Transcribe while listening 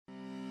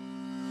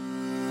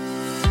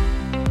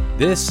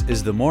This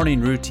is the Morning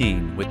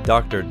Routine with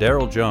Dr.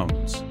 Daryl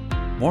Jones.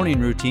 Morning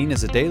Routine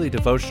is a daily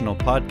devotional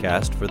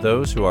podcast for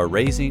those who are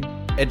raising,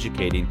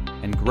 educating,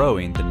 and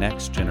growing the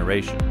next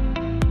generation.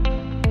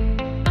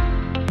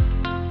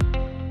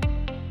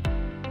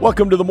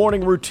 Welcome to the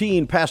Morning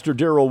Routine. Pastor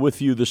Daryl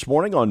with you this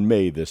morning on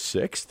May the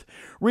 6th.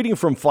 Reading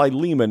from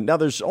Philemon. Now,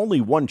 there's only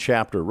one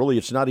chapter. Really,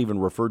 it's not even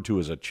referred to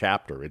as a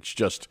chapter. It's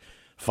just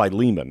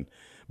Philemon.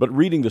 But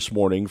reading this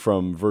morning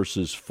from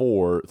verses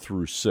 4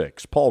 through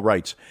 6, Paul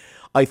writes,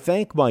 I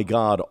thank my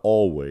God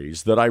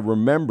always that I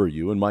remember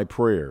you in my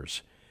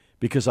prayers,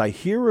 because I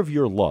hear of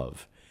your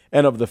love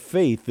and of the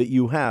faith that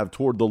you have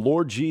toward the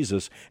Lord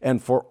Jesus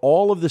and for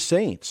all of the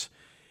saints.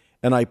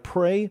 And I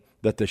pray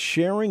that the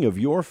sharing of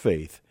your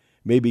faith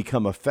may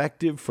become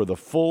effective for the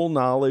full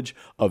knowledge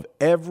of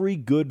every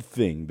good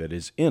thing that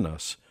is in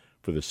us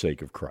for the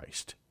sake of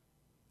Christ.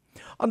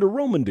 Under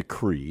Roman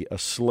decree, a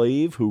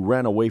slave who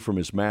ran away from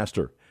his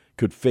master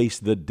could face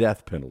the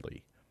death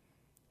penalty.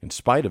 In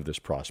spite of this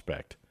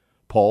prospect,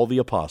 Paul the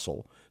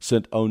Apostle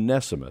sent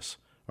Onesimus,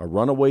 a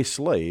runaway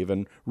slave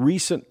and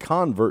recent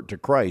convert to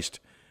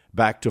Christ,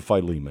 back to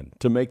Philemon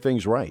to make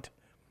things right.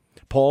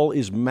 Paul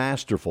is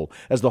masterful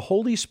as the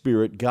Holy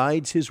Spirit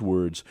guides his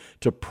words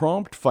to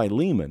prompt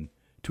Philemon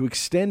to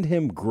extend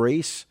him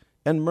grace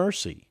and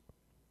mercy.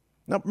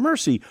 Now,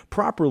 mercy,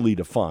 properly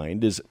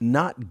defined, is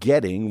not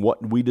getting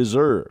what we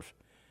deserve,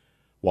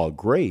 while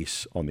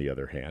grace, on the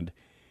other hand,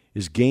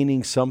 is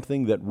gaining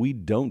something that we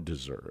don't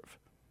deserve.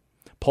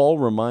 Paul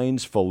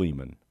reminds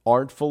Philemon,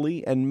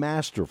 artfully and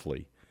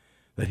masterfully,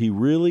 that he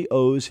really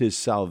owes his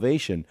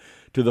salvation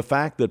to the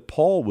fact that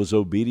Paul was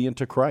obedient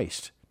to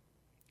Christ.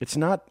 It's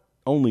not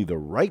only the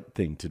right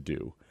thing to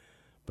do,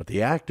 but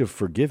the act of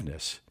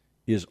forgiveness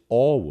is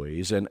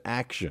always an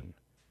action.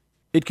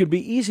 It could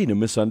be easy to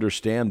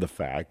misunderstand the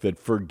fact that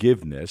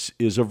forgiveness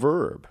is a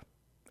verb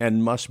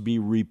and must be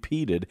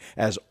repeated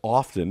as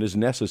often as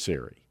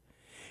necessary.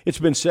 It's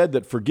been said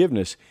that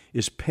forgiveness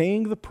is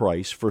paying the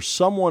price for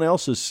someone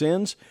else's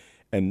sins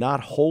and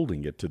not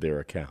holding it to their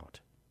account.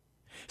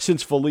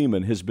 Since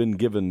Philemon has been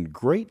given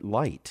great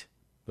light,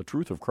 the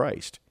truth of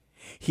Christ,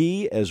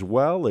 he, as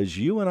well as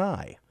you and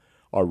I,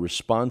 are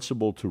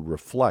responsible to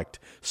reflect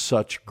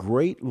such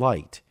great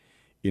light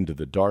into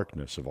the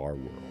darkness of our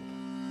world.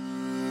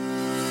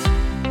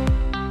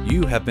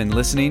 You have been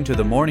listening to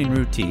the Morning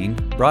Routine,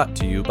 brought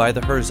to you by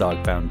the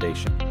Herzog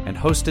Foundation and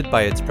hosted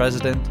by its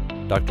president,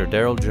 Dr.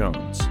 Daryl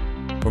Jones.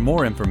 For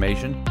more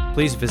information,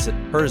 please visit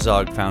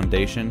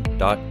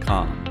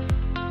herzogfoundation.com.